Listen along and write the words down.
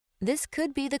This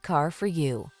could be the car for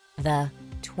you. The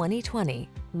 2020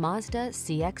 Mazda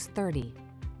CX-30.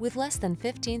 With less than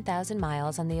 15,000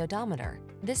 miles on the odometer,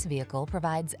 this vehicle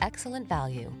provides excellent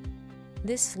value.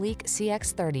 This sleek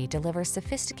CX-30 delivers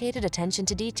sophisticated attention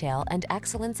to detail and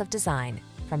excellence of design.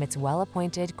 From its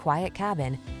well-appointed, quiet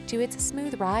cabin to its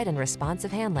smooth ride and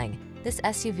responsive handling, this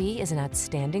SUV is an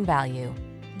outstanding value.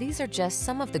 These are just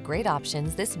some of the great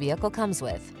options this vehicle comes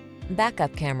with: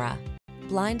 backup camera,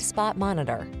 blind spot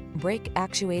monitor,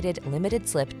 brake-actuated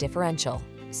limited-slip differential,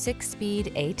 6-speed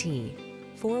AT,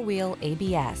 4-wheel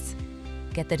ABS.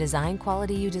 Get the design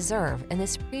quality you deserve in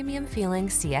this premium-feeling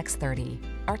CX-30.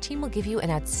 Our team will give you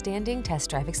an outstanding test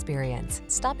drive experience.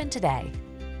 Stop in today.